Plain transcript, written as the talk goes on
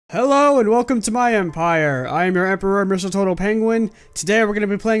Hello and welcome to my empire. I am your Emperor, Mr. TotalPenguin. Today we're going to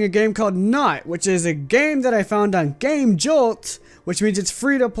be playing a game called Naut, which is a game that I found on Game Jolt, which means it's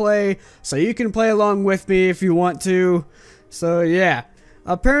free to play, so you can play along with me if you want to. So yeah,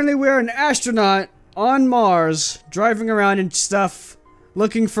 apparently we're an astronaut on Mars, driving around and stuff,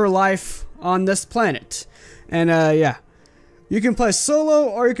 looking for life on this planet. And yeah, you can play solo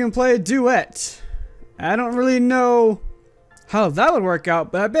or you can play a duet. I don't really know how that would work out,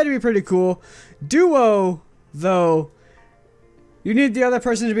 but I bet it'd be pretty cool. Duo, though, you need the other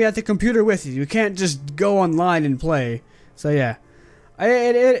person to be at the computer with you. You can't just go online and play. So yeah,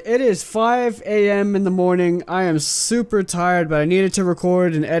 it is 5 a.m. in the morning. I am super tired, but I needed to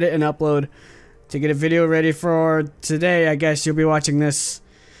record and edit and upload to get a video ready for today. I guess you'll be watching this.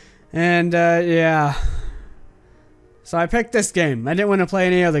 And yeah, so I picked this game. I didn't want to play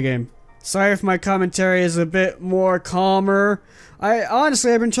any other game. Sorry if my commentary is a bit more calmer. I've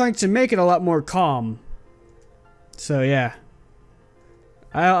been trying to make it a lot more calm. So yeah,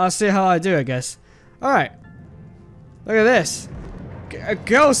 I'll see how I do, I guess. Alright, look at this.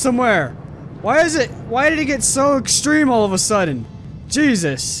 Go somewhere. Why did it get so extreme all of a sudden?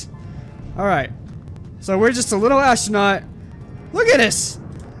 Jesus. Alright, so we're just a little astronaut. Look at this.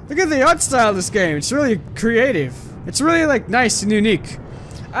 Look at the art style of this game. It's really creative. It's really like nice and unique.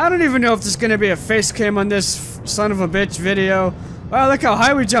 I don't even know if there's gonna be a face cam on this son of a bitch video. Wow, look how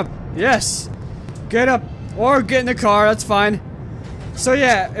high we jump. Yes. Get up or get in the car, that's fine. So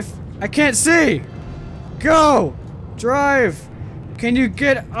yeah, if I can't see. Go. Drive. Can you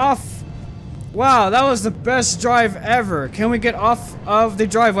get off? Wow, that was the best drive ever. Can we get off of the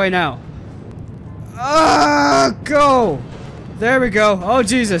driveway now? Ah, go. There we go. Oh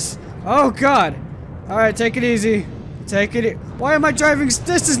Jesus. Oh God. Alright, take it easy. Take it. Why am I driving?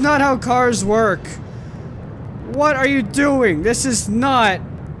 This is not how cars work. What are you doing? This is not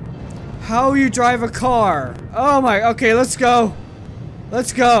how you drive a car. Oh my. Okay, let's go.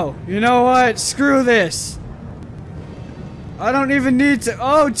 Let's go. You know what? Screw this. I don't even need to.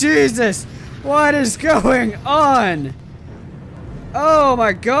 Oh Jesus. What is going on? Oh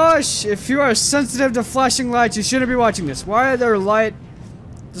my gosh. If you are sensitive to flashing lights, you shouldn't be watching this. Why are there light?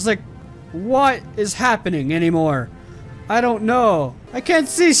 Just like, what is happening anymore? I don't know. I can't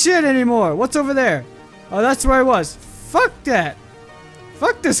see shit anymore. What's over there? Oh, that's where I was. Fuck that.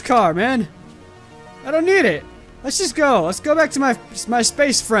 Fuck this car, man. I don't need it. Let's just go. Let's go back to my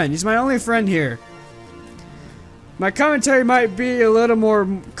space friend. He's my only friend here. My commentary might be a little more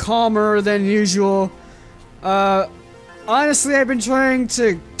calmer than usual. Honestly, I've been trying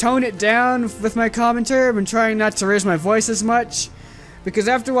to tone it down with my commentary. I've been trying not to raise my voice as much. Because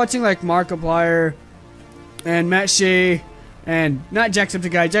after watching like Markiplier and Matt Shea, and not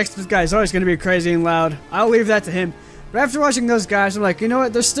Jacksepticeye. Jacksepticeye is always going to be crazy and loud. I'll leave that to him. But after watching those guys, I'm like, you know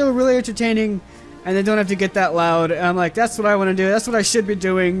what? They're still really entertaining, and they don't have to get that loud. And I'm like, that's what I want to do. That's what I should be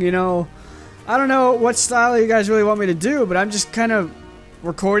doing, you know. I don't know what style you guys really want me to do, but I'm just kind of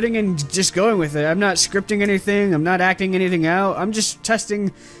recording and just going with it. I'm not scripting anything. I'm not acting anything out. I'm just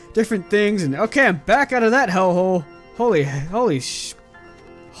testing different things. And okay, I'm back out of that hellhole. Holy.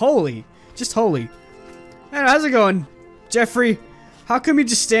 Just holy. Man, how's it going, Jeffrey? How come you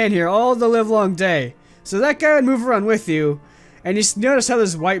just stand here all the livelong day? So that guy would move around with you, and you notice how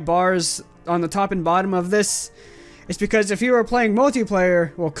there's white bars on the top and bottom of this? It's because if you were playing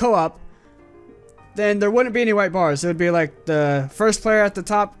multiplayer, well, co-op, then there wouldn't be any white bars. It would be like the first player at the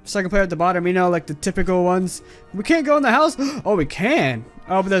top, second player at the bottom, you know, like the typical ones. We can't go in the house? Oh, we can.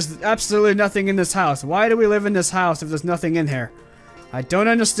 Oh, but there's absolutely nothing in this house. Why do we live in this house if there's nothing in here? I don't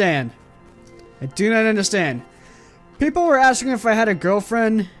understand. I do not understand. People were asking if I had a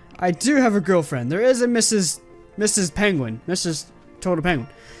girlfriend. I do have a girlfriend. There is a Mrs. Penguin. Mrs. TotalPenguin.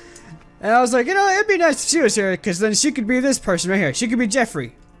 And I was like, you know, it'd be nice if she was here, because then she could be this person right here. She could be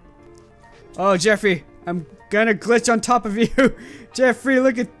Jeffrey. Oh, Jeffrey, I'm gonna glitch on top of you. Jeffrey,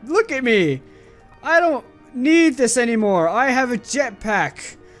 look at me. I don't need this anymore. I have a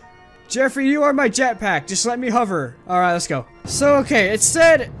jetpack. Jeffrey, you are my jetpack. Just let me hover. Alright, let's go. So, okay, it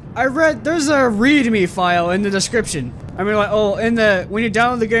said, there's a readme file in the description. I mean, like, oh, when you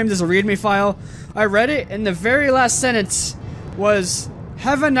download the game, there's a readme file. I read it, and the very last sentence was,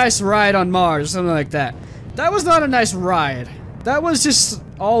 have a nice ride on Mars, or something like that. That was not a nice ride. That was just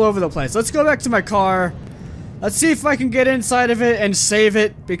all over the place. Let's go back to my car. Let's see if I can get inside of it and save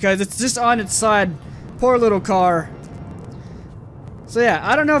it, because it's just on its side. Poor little car. So yeah,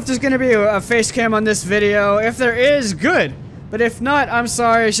 I don't know if there's gonna be a face cam on this video. If there is, good. But if not, I'm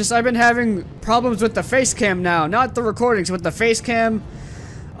sorry. It's just I've been having problems with the face cam now. Not the recordings, with the face cam.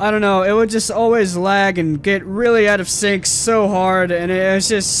 I don't know, it would just always lag and get really out of sync so hard, and it's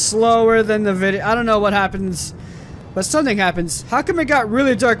just slower than the video. I don't know what happens, but something happens. How come it got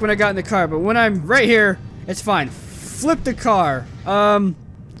really dark when I got in the car, but when I'm right here, it's fine. Flip the car. How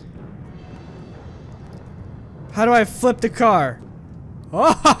do I flip the car?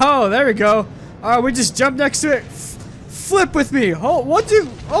 Oh, there we go. Alright, we just jump next to it. Flip with me.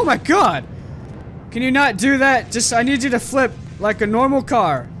 Oh my god. Can you not do that? I need you to flip like a normal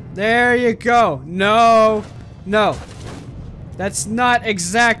car. There you go. No. No. That's not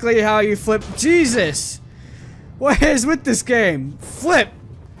exactly how you flip. Jesus. What is with this game? Flip.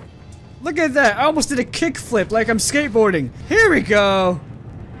 Look at that. I almost did a kick flip like I'm skateboarding. Here we go.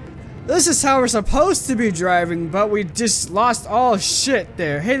 This is how we're supposed to be driving, but we just lost all shit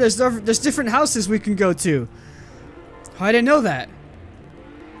there. Hey, there's different houses we can go to. Oh, I didn't know that.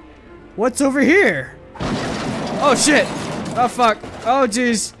 What's over here? Oh shit. Oh fuck. Oh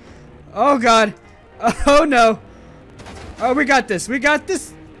jeez. Oh god. Oh no. Oh, we got this. We got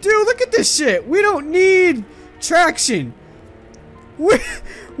this. Dude, look at this shit. We don't need traction.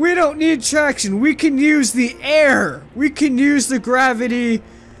 We don't need traction. We can use the air. We can use the gravity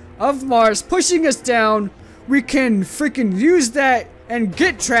of Mars pushing us down. We can freaking use that and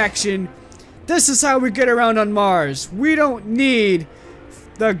get traction. This is how we get around on Mars. We don't need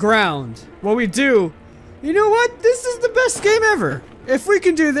the ground. Well, we do. You know what? This is the best game ever. If we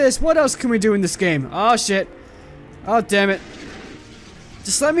can do this, what else can we do in this game? Oh shit. Oh damn it.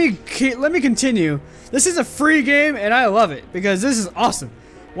 Just let me continue. This is a free game and I love it because this is awesome.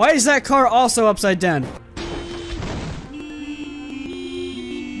 Why is that car also upside down?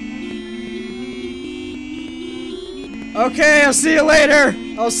 Okay, I'll see you later.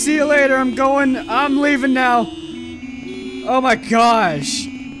 I'll see you later. I'm leaving now. Oh my gosh.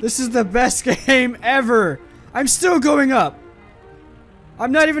 This is the best game ever. I'm still going up.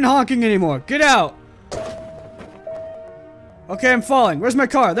 I'm not even honking anymore. Get out. Okay, I'm falling. Where's my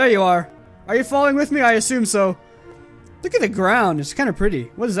car? There you are. Are you falling with me? I assume so. Look at the ground. It's kind of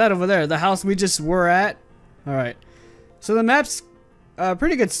pretty. What is that over there? The house we just were at? Alright. So the map's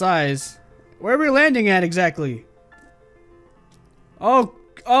pretty good size. Where are we landing at exactly?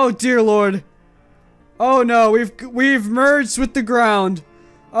 Oh dear lord. Oh no, we've merged with the ground.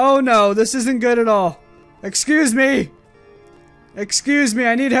 Oh no, this isn't good at all. Excuse me. Excuse me,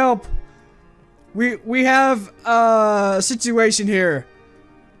 I need help. We have a situation here.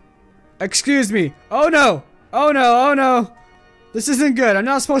 Excuse me. Oh no. Oh no, oh no. This isn't good. I'm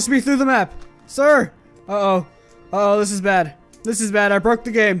not supposed to be through the map. Sir. Uh-oh. Uh-oh, this is bad. This is bad. I broke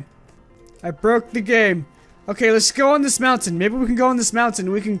the game. I broke the game. Okay, let's go on this mountain. Maybe we can go on this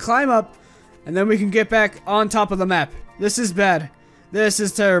mountain. We can climb up, and then we can get back on top of the map. This is bad. This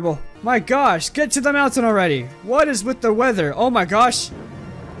is terrible. My gosh, get to the mountain already. What is with the weather? Oh my gosh.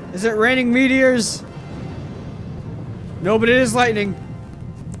 Is it raining meteors? No, but it is lightning.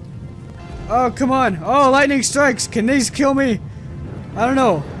 Oh, come on. Oh, lightning strikes. Can these kill me? I don't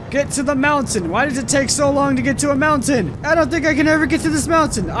know. Get to the mountain. Why does it take so long to get to a mountain? I don't think I can ever get to this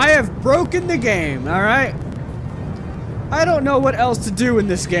mountain. I have broken the game, alright? I don't know what else to do in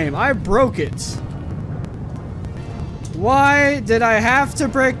this game. I broke it. Why did I have to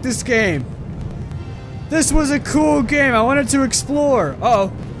break this game? This was a cool game. I wanted to explore.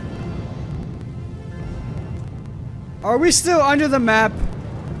 Uh-oh. Are we still under the map?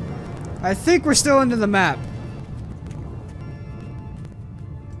 I think we're still under the map.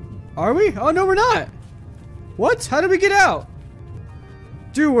 Are we? Oh no, we're not. What? How did we get out?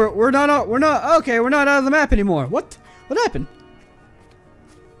 Dude, we're not okay, we're not out of the map anymore. What happened?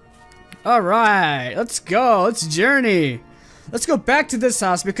 Alright, let's go. Let's journey. Let's go back to this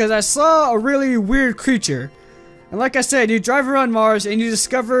house because I saw a really weird creature. And like I said, you drive around Mars and you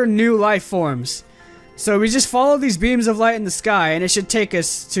discover new life forms. So we just follow these beams of light in the sky and it should take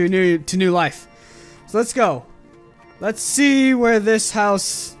us to new life. So let's go. Let's see where this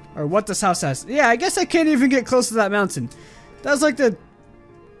house, or what this house has. Yeah, I guess I can't even get close to that mountain. That was like the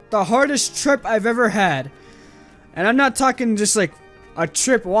hardest trip I've ever had. And I'm not talking just like a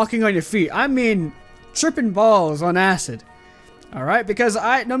trip walking on your feet. I mean tripping balls on acid. Alright, because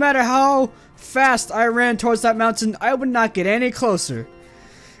no matter how fast I ran towards that mountain, I would not get any closer.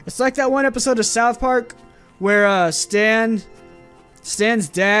 It's like that one episode of South Park where Stan's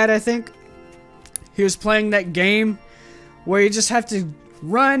dad, I think, he was playing that game where you just have to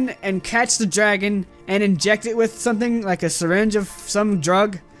run and catch the dragon and inject it with something like a syringe of some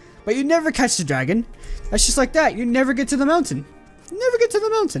drug, but you never catch the dragon. That's just like that. You never get to the mountain. You never get to the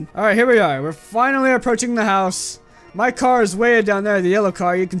mountain. Alright, here we are. We're finally approaching the house. My car is way down there, the yellow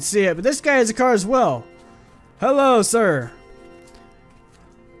car. You can see it, but this guy has a car as well. Hello, sir.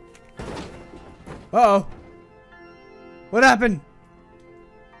 Uh-oh. What happened?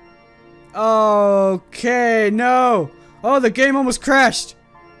 Okay, no. Oh, the game almost crashed.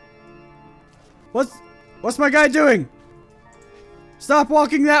 What's my guy doing? Stop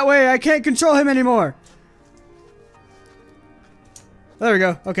walking that way. I can't control him anymore. There we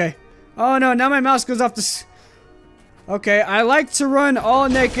go. Okay. Oh no, now my mouse goes off the... Okay, I like to run all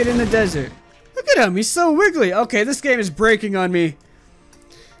naked in the desert. Look at him. He's so wiggly. Okay, this game is breaking on me.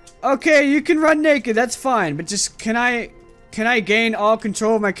 Okay, you can run naked. That's fine. But just, can I gain all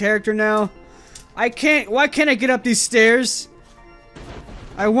control of my character now? I can't. Why can't I get up these stairs?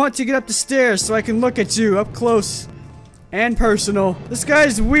 I want to get up the stairs so I can look at you up close and personal. This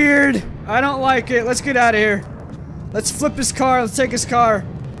guy's weird. I don't like it. Let's get out of here. Let's flip his car. Let's take his car.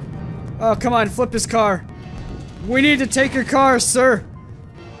 Oh, come on. Flip his car. We need to take your car, sir.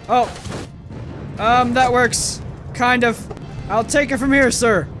 Oh. That works. Kind of. I'll take it from here,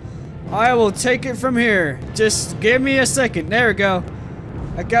 sir. I will take it from here. Just give me a second. There we go.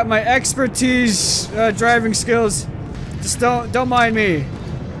 I got my expertise, driving skills. Just don't mind me.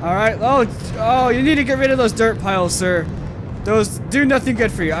 Alright. Oh, you need to get rid of those dirt piles, sir. Those do nothing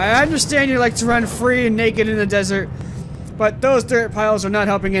good for you. I understand you like to run free and naked in the desert, but those dirt piles are not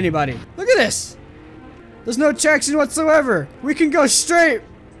helping anybody. Look at this. There's no traction whatsoever. We can go straight,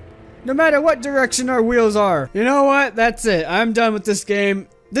 no matter what direction our wheels are. You know what? That's it. I'm done with this game.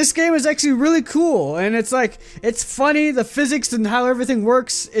 This game is actually really cool, and it's like, it's funny, the physics and how everything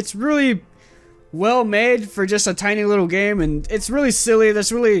works. It's really well made for just a tiny little game, and it's really silly.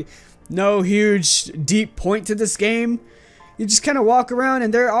 There's really no huge, deep point to this game. You just kind of walk around,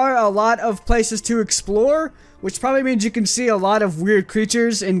 and there are a lot of places to explore, which probably means you can see a lot of weird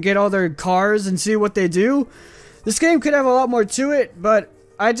creatures and get all their cars and see what they do. This game could have a lot more to it, but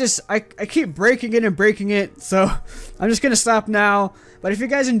I keep breaking it and breaking it, so I'm just gonna stop now. But if you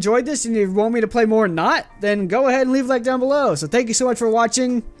guys enjoyed this and you want me to play more Naut, then go ahead and leave a like down below. So thank you so much for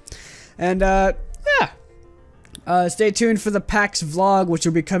watching, and yeah, stay tuned for the PAX vlog, which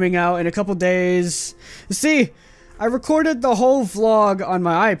will be coming out in a couple days. See, I recorded the whole vlog on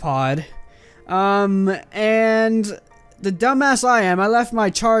my iPod, and the dumbass I am, I left my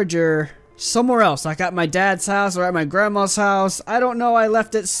charger somewhere else, like at my dad's house or at my grandma's house. I don't know, I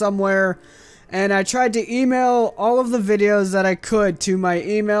left it somewhere, and I tried to email all of the videos that I could to my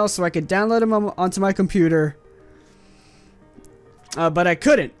email so I could download them onto my computer, but I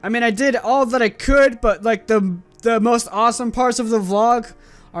couldn't. I mean, I did all that I could, but like the most awesome parts of the vlog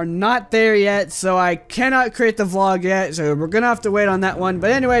are not there yet, so I cannot create the vlog yet, so we're gonna have to wait on that one.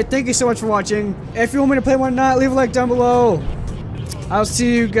 But anyway, thank you so much for watching. If you want me to play one or not, leave a like down below. I'll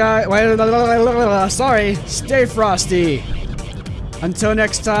see you guys. Sorry. Stay frosty. Until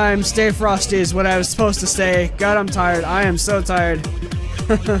next time, stay frosty is what I was supposed to say. God, I'm tired. I am so tired.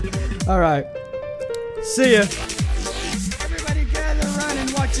 Alright. See ya. Everybody gather around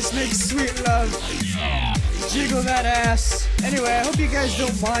and watch us make sweet love. Jiggle that ass. Anyway, I hope you guys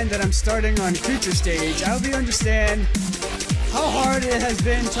don't mind that I'm starting on Creature Stage. I hope you understand how hard it has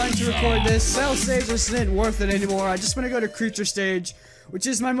been trying to record this. Cell Stage isn't worth it anymore. I just want to go to Creature Stage, which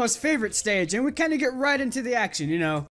is my most favorite stage, and we kind of get right into the action, you know.